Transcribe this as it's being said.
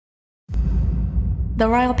The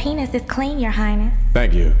royal penis is clean, Your Highness.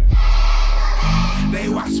 Thank you. They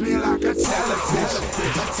watch me like a television.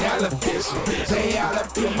 They all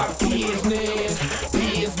up in my business.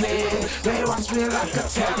 They watch me like a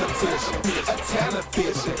television.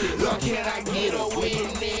 Look, can I get a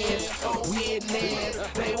witness?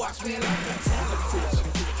 They watch me like a television.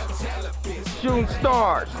 Shooting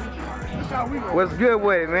stars. What's good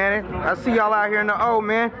with it, man? I see y'all out here in the O,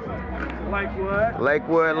 man.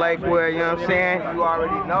 Lakewood, you know what I'm saying? You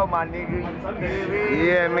already know, my nigga.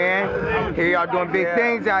 Yeah, man. Here y'all doing big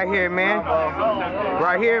things out here, man.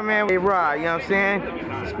 Right here, man. Hey, Rod, you know what I'm saying?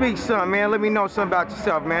 Speak something, man. Let me know something about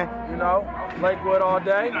yourself, man. You know, Lakewood all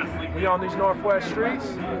day. We on these Northwest streets.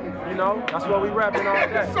 You know, that's what we rapping all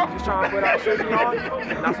day. Just trying to put our shit on,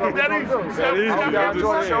 and that's what we're gonna do. I hope y'all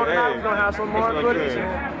enjoy the show tonight. We're gonna have some more footage.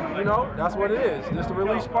 You know, that's what it is. It's the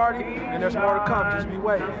release party, and there's more to come. Just be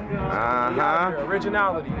waiting.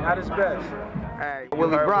 Originality at its best. Hey,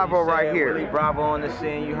 Willie Bravo right here. Willie Bravo on the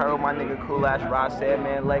scene. You heard what my nigga Cool Ass Rod said,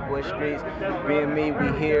 man. Lakewood streets, being me,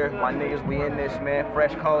 we here. My niggas, we in this, man.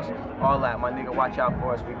 Fresh coast, all that. My nigga, watch out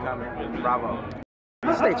for us. We coming. Bravo.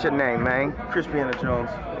 State your name, man. KRISPYANAJONES.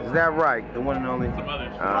 Is that right? The one and only.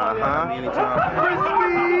 Anytime.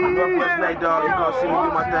 Northwest Nate, dog. You gonna see me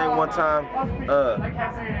do my thing one time.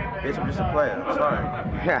 Bitch, I'm just a player. I'm sorry.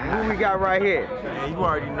 Who we got right here? Man, you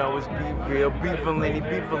already know it's B.VEAL, B.VEAL,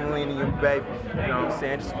 baby. You know what I'm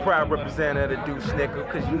saying? Just a proud representative of the Deuce Snicker,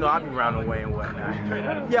 because you know I be round the way and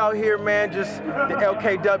whatnot. Y'all here, man, just the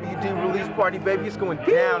Lkwd release party, baby. It's going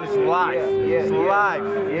down. It's live. It's live.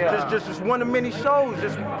 Just one of many shows.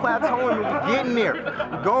 Just plateauing and we're getting there.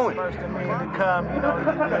 We're going. First of many to come, you know,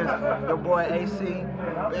 there's your boy A.C.DUECEY.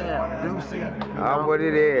 What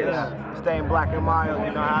it is. Yeah. Staying black and mild,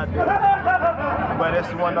 you know how I do. But this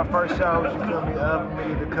is one of the first shows, you feel me, of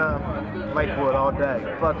many to come. Lakewood all day.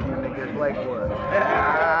 Fuck you niggas, Lakewood.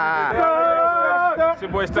 It's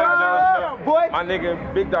your boy Stark Jones. My nigga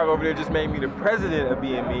Big Dog over there just made me the president of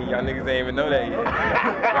B&Me. Y'all niggas ain't even know that yet.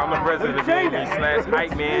 I'm the president of B&Me /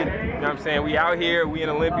 hype man. You know what I'm saying? We out here, we in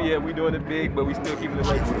Olympia, we doing it big, but we still keeping it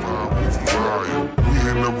Lakewood. We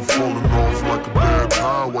ain't never falling off like a bad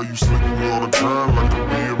tie. While you sleeping me all the time like a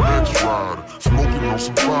BMX rider. Smoking on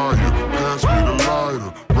some fire, pass me the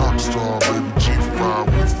lighter. Rockstar, baby, G5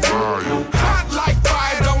 with fire. Hot like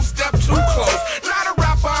fire, don't step too close. Not a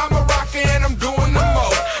rapper, I'm a rocker and I'm doing the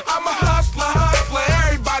most. I'm a hustler,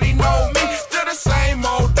 everybody know me. Still the same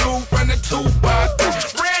old dude from the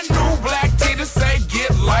 2x3. Brand new black tee to say get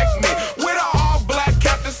like me. With an all black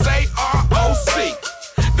cap to say ROC.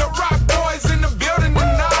 The rock boys in the building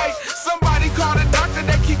tonight. Somebody call the doctor,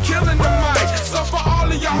 they keep killing the mic. So for all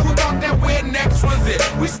of y'all who thought that where next was it,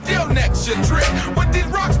 we still next your trick. With these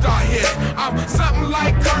rockstar hits, I'm something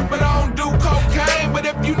like Kurt, but I don't do cocaine. But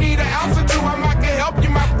if you need an ounce or two, I might can help you,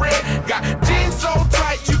 my friend. Got jeans so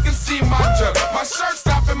tight you can see my jug. My shirt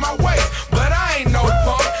stopping my waist, but I ain't no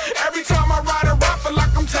punk. Every time I ride a rapper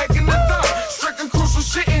like I'm taking a dump. Strick-N-KRUSAL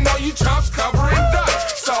shitting on you chumps covering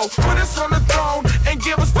dust. So put us on the throne and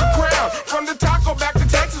give us the crown. From the taco back to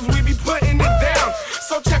Texas, we be putting it down.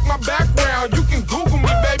 So check my background, you can Google me,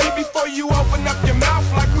 baby, before you open up your mouth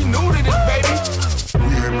like we new to this, baby.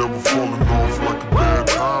 We ain't never falling off like a bad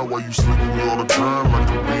tie. While you sleeping me all the time like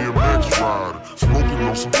a BMX rider. Smoking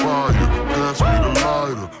on some fire, pass me the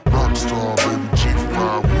lighter. Rockstar, baby, G5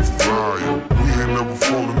 with fire. We ain't never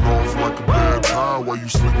falling off like a bad tie. While you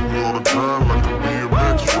sleeping me all the time like a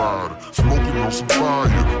BMX rider. Smoking on some fire,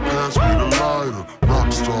 pass me the lighter.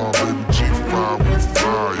 Rockstar, baby, G5 with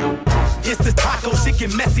fire. It's the taco, shit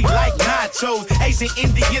get messy like nachos. Asian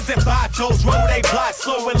Indians and bachos roll they block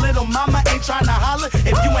slow. And little mama ain't tryna holler if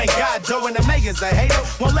you ain't got dough. And the Megan's a hater,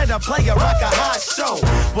 won't let her play a rock a hot show.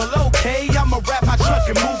 Well, okay, I'ma wrap my truck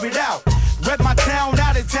and move it out. Rep my town,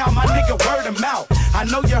 out of town, my nigga word of mouth. I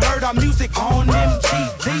know you heard our music on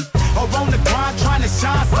MTV. Or on the grind, trying to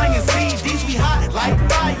shine, slinging CDs. We hot like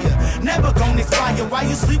fire, never gonna expire. While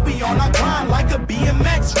you sleep, we on our grind like a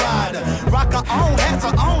BMX rider. Rock our own hats,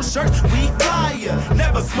 our own shirts, we flyer.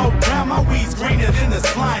 Never smoke down, my weed's greener than the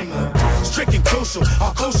Slimer. Strick-N-KRUSAL,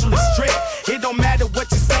 our crucial is strict. It don't matter what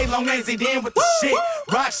you say, long as it in with the shit.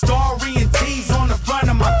 Rockstar E&T's on the front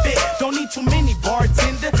of my fit. Don't need too many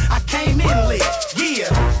bartender, I came in lit. Yeah,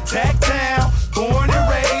 Tag Town, born and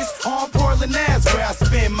raised on Portland Ave, where I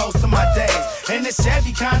spend most of my days. And the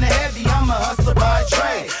Chevy kinda heavy, I'm a hustler by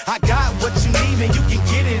trade. I got what you need and you can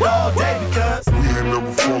get it all day because we ain't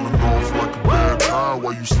never falling off like a bad tie.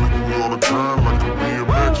 While you sleeping me all the time like a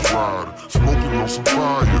BMX rider. Smoking on some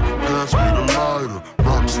fire, pass me the lighter.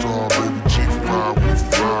 Rockstar, baby, G5 with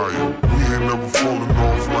fire. We ain't never falling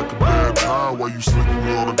off like a bad tie. While you sleeping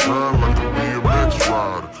me all the time like a BMX rider.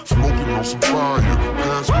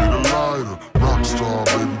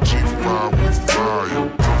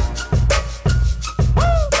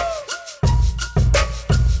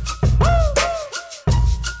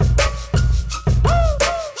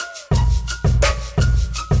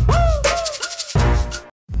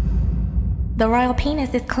 The royal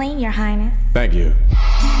penis is clean, Your Highness. Thank you.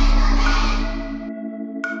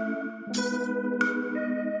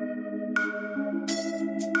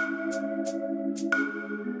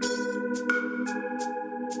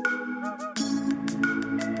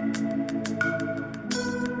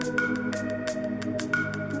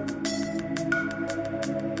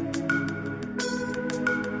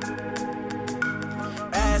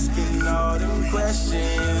 Asking all them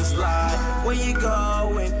questions like, where you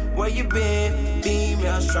going, where you been?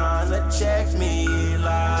 Females trying to check me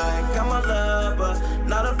like I'm a lover,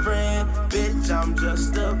 not a friend. Bitch, I'm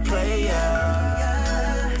just a player,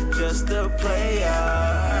 just a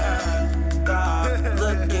player. Stop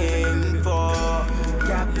looking for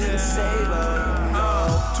Captain Saber.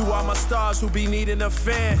 No. To all my stars who be needing a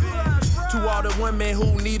fan, to all the women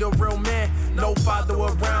who need a real man. No father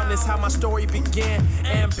around is how my story began.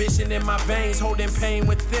 Ambition in my veins, holding pain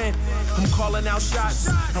within. I'm calling out shots,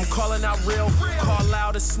 I'm calling out real. Call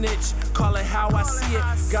out a snitch, call it how I see it.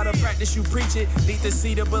 Gotta practice, you preach it, need to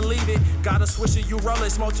see to believe it. Gotta switch it, you roll it,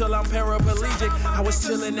 smoke till I'm paraplegic. I was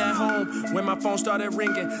chilling at home when my phone started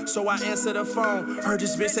ringing, so I answered the phone. Heard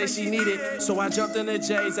this bitch say she needed, so I jumped in the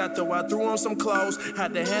J's after I threw on some clothes.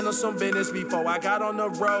 Had to handle some business before I got on the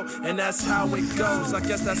road, and that's how it goes. I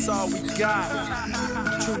guess that's all we got.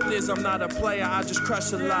 Truth is, I'm not a player, I just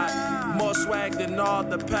crush a lot. More swag than all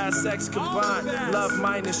the past sex combined. Love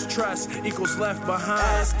minus trust equals left behind.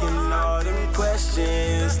 Asking all them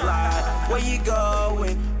questions like, where you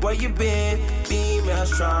going, where you been?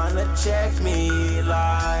 Females trying to check me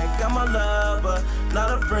like I'm a lover,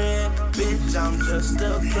 not a friend. Bitch, I'm just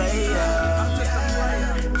a player,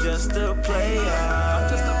 just a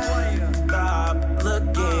player. Stop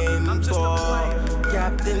looking for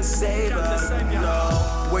Captain Saber.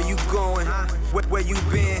 No. Where you going? Where you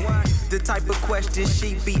been? The type of questions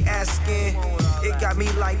she be asking. It got me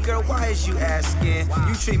like, girl, why is you asking?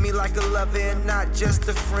 You treat me like a lover and not just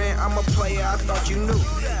a friend. I'm a player, I thought you knew.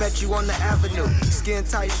 Bet you on the avenue. Skin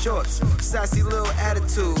tight shorts, sassy little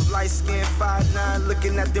attitude. Light skin 5'9",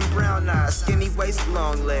 looking at them brown eyes. Skinny waist,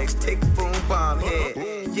 long legs, tick boom bomb head.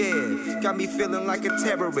 Yeah, got me feeling like a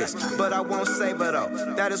terrorist, but I won't save her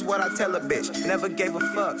though. That is what I tell a bitch. Never gave a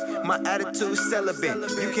fuck. My attitude celibate.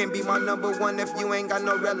 You can't be my number one if you ain't got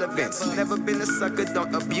no relevance. Never been a sucker,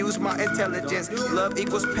 don't abuse my intelligence. Love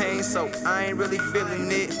equals pain, so I ain't really feeling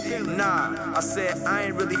it. Nah, I said I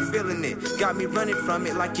ain't really feeling it. Got me running from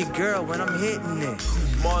it like your girl when I'm hitting it.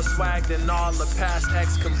 More swag than all the past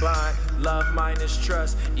ex combined. Love minus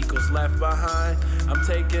trust equals left behind. I'm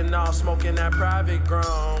taking off, smoking that private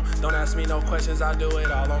grown. Don't ask me no questions, I do it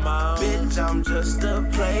all on my own. Bitch, I'm just a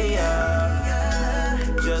player,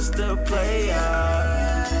 just a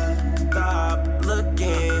player. Stop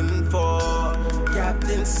looking for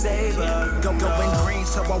Captain Saber. Going green,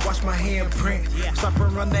 so I wash my handprint. Slap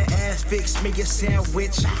her on the ass, fix me a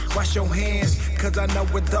sandwich. Wash your hands, cause I know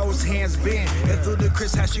where those hands been. It's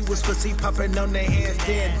ludicrous how she was pussy popping on the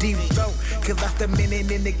handstand. Deep throat, cause left a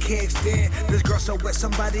minute in the keg stand. This girl so wet,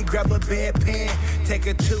 somebody grab a bedpan. Take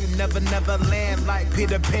her to never land like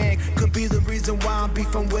Peter Pan. Could be the reason why I'm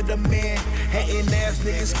beefing with a man. Hating ass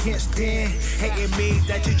niggas can't stand. Hating me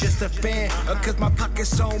that you just a fan. Cause my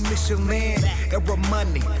pocket's on Michelin. It was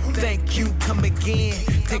money, thank you, come again.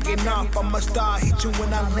 Taking off, I'm a star, hit you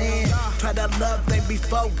when I land. Try to love thing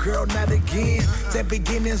before, girl, not again. The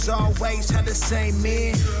beginnings always had the same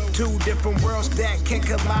end. Two different worlds that can't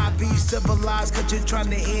collide. Be civilized, cause you're trying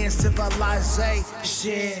to end civilization.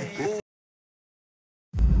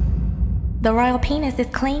 The royal penis is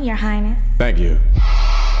clean, Your Highness. Thank you.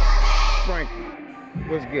 Frankie,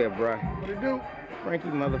 what's good, bro? What it do? Frankie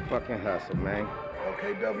motherfucking Hustle, man.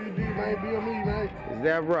 LKWD, man, BME, man. Is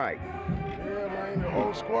that right? Yeah, man, the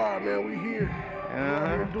whole squad, man, we here.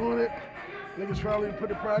 We're doing it. Niggas finally put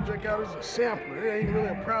the project out as a sampler. It ain't really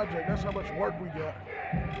a project, that's how much work we got.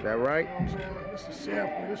 Is that right? You know what I'm saying? It's a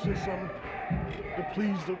sampler, it's just something to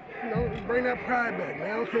please the, bring that pride back,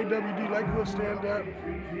 man. LKWD, Lakewood stand up,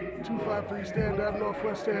 253 stand up,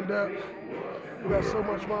 Northwest stand up. We got so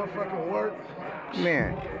much motherfucking work.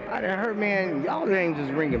 Man, I done heard, man, y'all ain't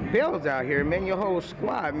just ringing bells out here, man. Your whole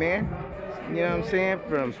squad, man. You know what I'm saying?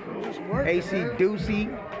 From A.C.DUECEY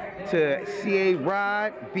to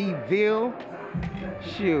C.A.ROD, B.VEAL,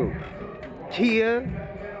 shoot, Kia,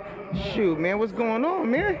 shoot, man, what's going on,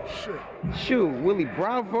 man? Shoot, Willie,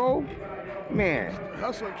 BRAVOO, man.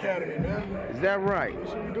 Hustle Academy, man. Is that right?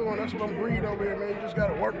 That's what we're doing. That's what I'm breeding over here, man. You just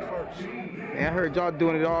gotta work first. Man, I heard y'all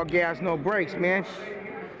doing it all gas, no brakes, man.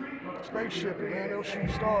 Spaceshipping, man. They'll shoot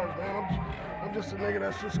stars, man. I'm just a nigga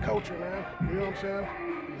that's just coaching, man. You know what I'm saying?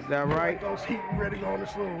 Is that right? Like those heat ready to go on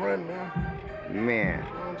this little run, man. Man. You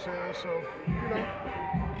know what I'm saying? So, you know,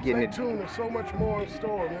 Getting stay tuned. There's so much more in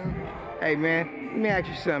store, man. Hey, man, let me ask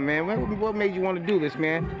you something, man. What made you want to do this,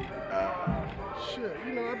 man? Shit,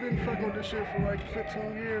 you know, I've been fucking with this shit for like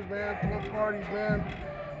 15 years, man. Throwing parties, man.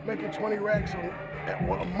 Making 20 racks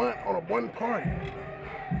a month on one party.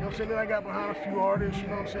 You know what I'm saying? Then I got behind a few artists, you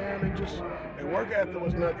know what I'm saying? Their work ethic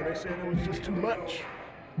was nothing. They said it was just too much.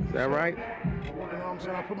 Is that right? You know what I'm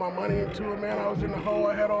saying? I put my money into it, man. I was in the hole.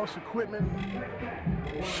 I had all this equipment.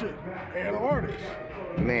 Shit, and an artist.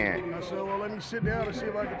 Man. I said, well, let me sit down and see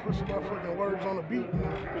if I can put some motherfucking words on the beat.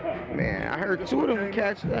 Man, I heard two of them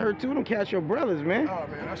catch your brothers, man. Oh,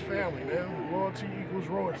 man, that's family, man. Loyalty equals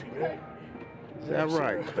royalty, man. Is that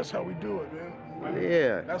right? That's how we do it, man.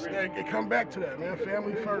 Yeah. It come back to that, man.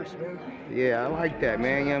 Family first, man. Yeah, I like that,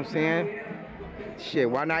 man. You know what I'm saying? Shit,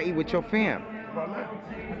 why not eat with your fam? Why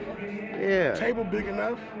not? Yeah. Table big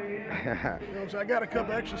enough. You know what I'm saying? I got a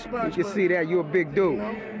couple extra spots. You can see that. You a big dude. You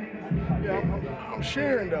know? Yeah, I'm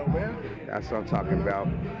sharing though, man. That's what I'm talking about.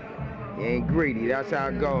 You ain't greedy. That's how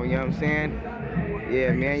it go. You know what I'm saying?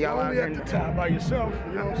 Yeah, man. Y'all out only there at the top by yourself.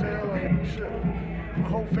 You know what I'm saying? Like shit. My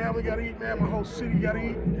whole family gotta eat, man. My whole city gotta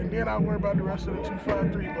eat, and then I'll worry about the rest of the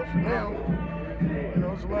 253. But for now, you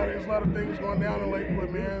know, there's a lot of things going down in Lakewood,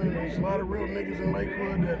 man. And there's a lot of real niggas in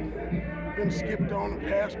Lakewood that been skipped on and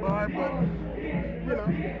passed by, but you know.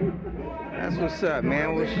 That's what's up,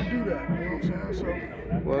 man. Well, do that. You know what I'm saying?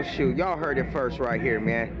 So. Well, shoot, y'all heard it first right here,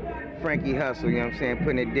 man. Frankie Hustle, you know what I'm saying?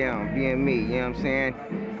 Putting it down, being me, you know what I'm saying?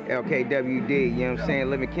 LKWD, you know what I'm saying?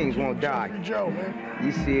 Living Kings won't die. Joe, man.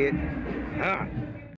 You see it? Huh?